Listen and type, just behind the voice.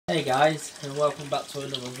Hey guys, and welcome back to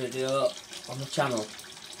another video on the channel.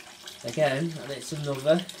 Again, and it's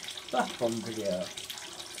another bath bomb video.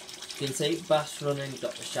 You can see bath's running,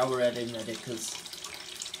 got the shower head in ready because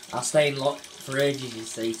I stay in locked for ages, you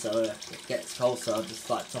see, so it gets cold, so I just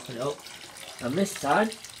like topping it up. And this time,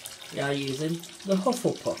 we are using the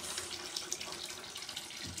Hufflepuff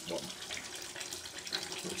one,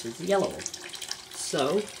 which is the yellow one.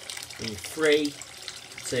 So, in 3,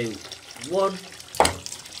 2, 1.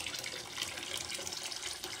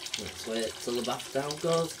 Let's wait till the bath down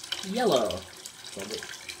goes yellow.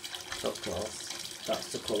 So of course,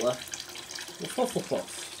 that's the colour of Hufflepuff.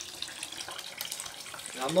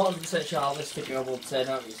 Now I'm not 100% sure how this video will turn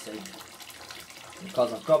out, you see,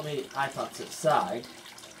 because I've got my iPad to the side,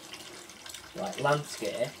 like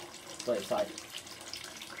landscape, but it's like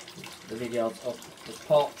the video's up the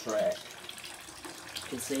portrait. You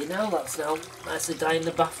can see now, that's now nicely dyeing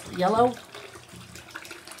the bath yellow.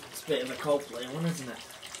 It's a bit of a Coldplay one, isn't it?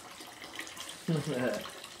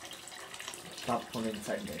 Bad pun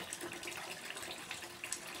intended.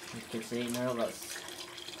 You can see now that's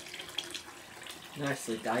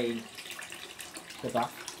nicely dyeing the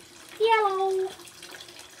bath yellow.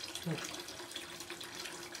 A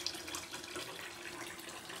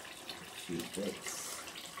few bits.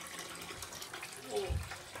 Oh,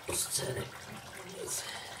 let's turn it.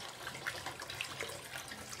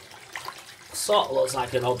 Sort of looks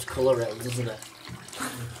like an odd colour, doesn't it?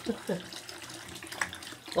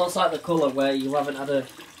 Looks like the colour where you haven't had a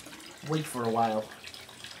wee for a while.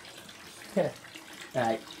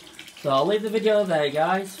 Right, so I'll leave the video there,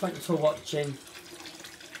 guys. Thanks for watching.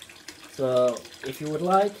 So, if you would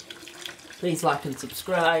like, please like and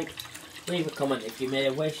subscribe. Leave a comment if you may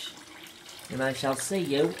wish. And I shall see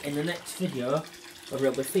you in the next video, whether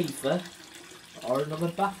it'll be FIFA, or another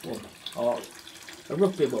bath one, or a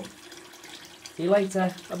rugby one. See you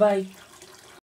later. Bye bye.